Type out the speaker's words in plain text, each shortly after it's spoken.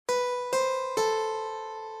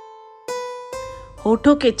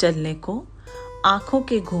होठों के चलने को, आंखों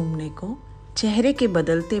के घूमने को, चेहरे के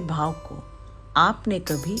बदलते भाव को आपने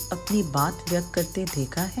कभी अपनी बात व्यक्त करते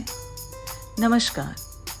देखा है? नमस्कार,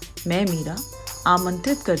 मैं मीरा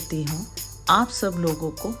आमंत्रित करती हूँ आप सब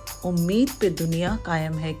लोगों को उम्मीद पे दुनिया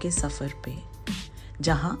कायम है के सफ़र पे,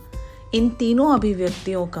 जहाँ इन तीनों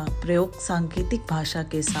अभिव्यक्तियों का प्रयोग सांकेतिक भाषा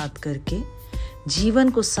के साथ करके जीवन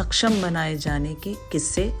को सक्षम बनाए जाने के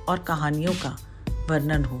किस्से और कहानियों का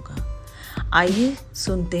वर्णन होगा। आइए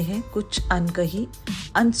सुनते हैं कुछ अनकही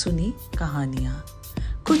अनसुनी कहानियाँ।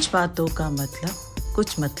 कुछ बातों का मतलब,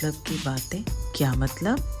 कुछ मतलब की बातें, क्या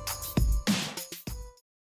मतलब?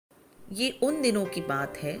 ये उन दिनों की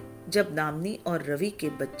बात है जब दामिनी और रवि के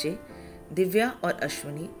बच्चे दिव्या और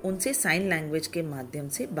अश्विनी उनसे साइन लैंग्वेज के माध्यम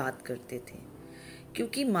से बात करते थे,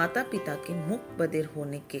 क्योंकि माता पिता के मूक बधिर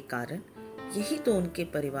होने के कारण यही तो उनके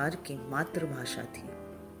परिवार की मातृभाषा थी।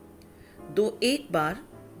 एक बार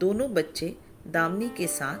दोनों बच्चे दामिनी के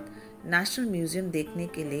साथ नेशनल म्यूजियम देखने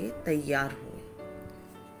के लिए तैयार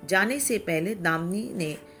हुए। जाने से पहले दामिनी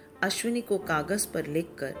ने अश्विनी को कागज पर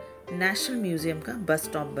लिखकर नेशनल म्यूजियम का बस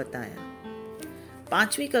स्टॉप बताया।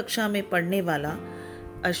 5वीं कक्षा में पढ़ने वाला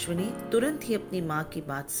अश्विनी तुरंत ही अपनी माँ की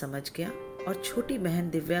बात समझ गया और छोटी बहन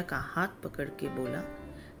दिव्या का हाथ पकड़ के बोला,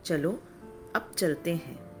 चलो अब चलते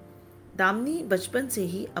हैं। दामिनी बचपन से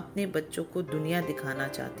ही अपने बच्चों को दुनिया दिखाना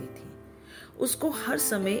चाहती थी। उसको हर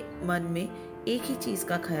समय मन में एक ही चीज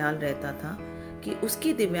का ख्याल रहता था कि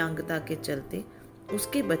उसकी दिव्यांगता के चलते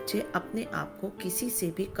उसके बच्चे अपने आप को किसी से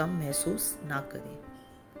भी कम महसूस ना करें।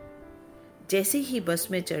 जैसे ही बस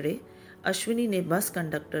में चढ़े, अश्विनी ने बस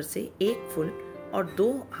कंडक्टर से 1 फुल और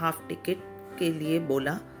 2 हाफ टिकट के लिए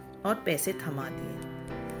बोला और पैसे थमा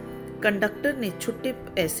दिए। कंडक्टर ने छुट्टे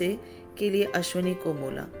पैसे के लिए अश्विनी को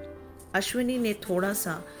बोला। अश्विनी ने थोड़ा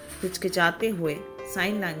सा हिचकिचाते हुए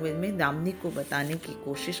साइन लैंग्वेज में दामिनी को बताने की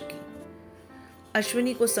कोशिश की।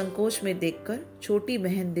 अश्विनी को संकोच में देखकर छोटी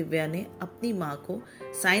बहन दिव्या ने अपनी माँ को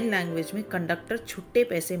साइन लैंग्वेज में कंडक्टर छुट्टे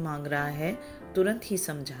पैसे मांग रहा है तुरंत ही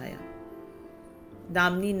समझाया।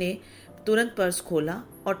 दामिनी ने तुरंत पर्स खोला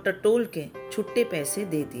और टटोल के छुट्टे पैसे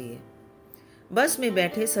दे दिए। बस में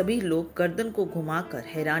बैठे सभी लोग गर्दन को घुमाकर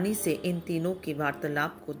हैरानी से इन तीनों की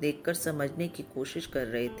वार्तालाप को देखकर समझने की कोशिश कर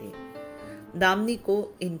रहे थे। दामिनी को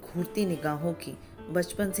इन घूरती निगाहों की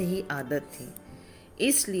बचपन से ही आदत थी,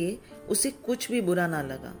 इसलिए उसे कुछ भी बुरा ना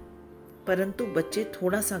लगा, परंतु बच्चे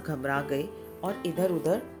थोड़ा सा घबरा गए और इधर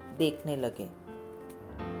उधर देखने लगे।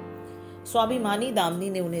 स्वाभिमानी दामिनी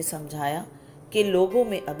ने उन्हें समझाया कि लोगों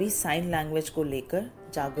में अभी साइन लैंग्वेज को लेकर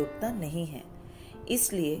जागरूकता नहीं है,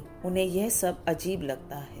 इसलिए उन्हें यह सब अजीब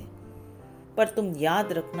लगता है। पर तुम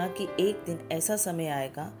याद रखना कि एक दिन ऐसा समय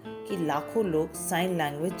आएगा कि लाखों लोग साइन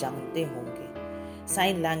लैंग्वेज जानते होंगे।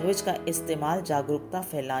 साइन लैंग्वेज का इस्तेमाल जागरूकता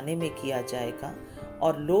फैलाने में किया जाएगा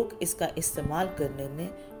और लोग इसका इस्तेमाल करने में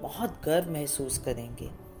बहुत गर्व महसूस करेंगे।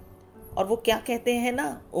 और वो क्या कहते हैं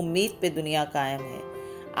ना, उम्मीद पे दुनिया कायम है।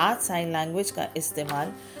 आज साइन लैंग्वेज का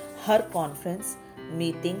इस्तेमाल हर conference,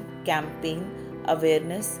 meeting, campaign,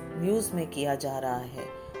 awareness, news में किया जा रहा है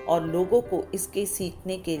और लोगों को इसके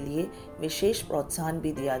सीखने के लिए विशेष प्रोत्साहन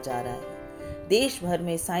भी दिया जा रहा है। देश भर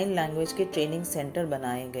में साइन लैंग्वेज के ट्रेनिंग सेंटर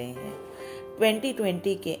बनाए गए हैं।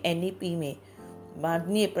 2020 के NEP में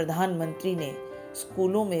माननीय प्रधानमंत्री ने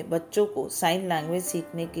स्कूलों में बच्चों को साइन लैंग्वेज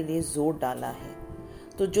सीखने के लिए जोर डाला है।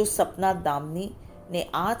 तो जो सपना दामिनी ने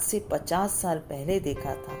आज से 50 साल पहले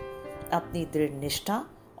देखा था, अपनी दृढ़ निष्ठा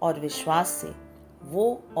और विश्वास से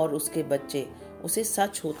वो और उसके बच्चे उसे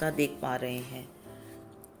सच होता देख पा रहे हैं।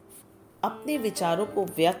 अपने विचारों को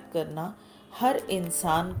व्यक्त करना हर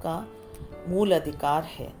इंसान का मूल अधिकार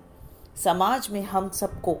है। समाज में हम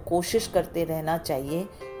सबको कोशिश करते रहना चाहिए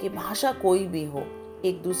कि भाषा कोई भी हो,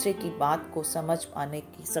 एक दूसरे की बात को समझ पाने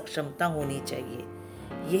की सक्षमता होनी चाहिए।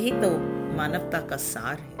 यही तो मानवता का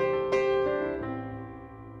सार है।